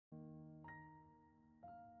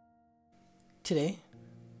Today,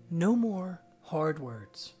 no more hard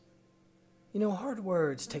words. Hard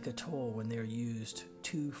words take a toll when they're used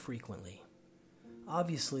too frequently.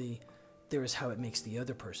 Obviously, there is how it makes the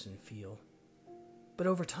other person feel. But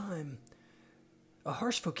over time, a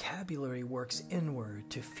harsh vocabulary works inward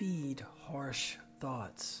to feed harsh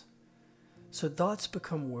thoughts. So thoughts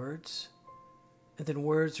become words, and then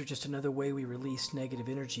words are just another way we release negative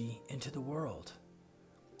energy into the world.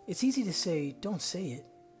 It's easy to say, don't say it.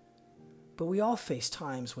 But we all face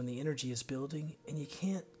times when the energy is building and you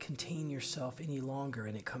can't contain yourself any longer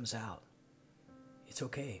and it comes out. It's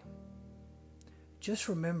okay. Just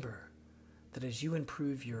remember that as you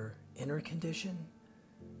improve your inner condition,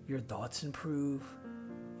 your thoughts improve,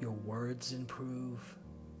 your words improve,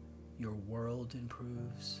 your world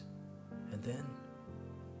improves, and then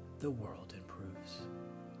the world improves.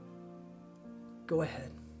 Go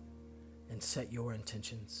ahead and set your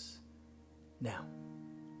intentions now.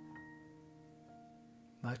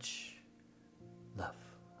 Much love.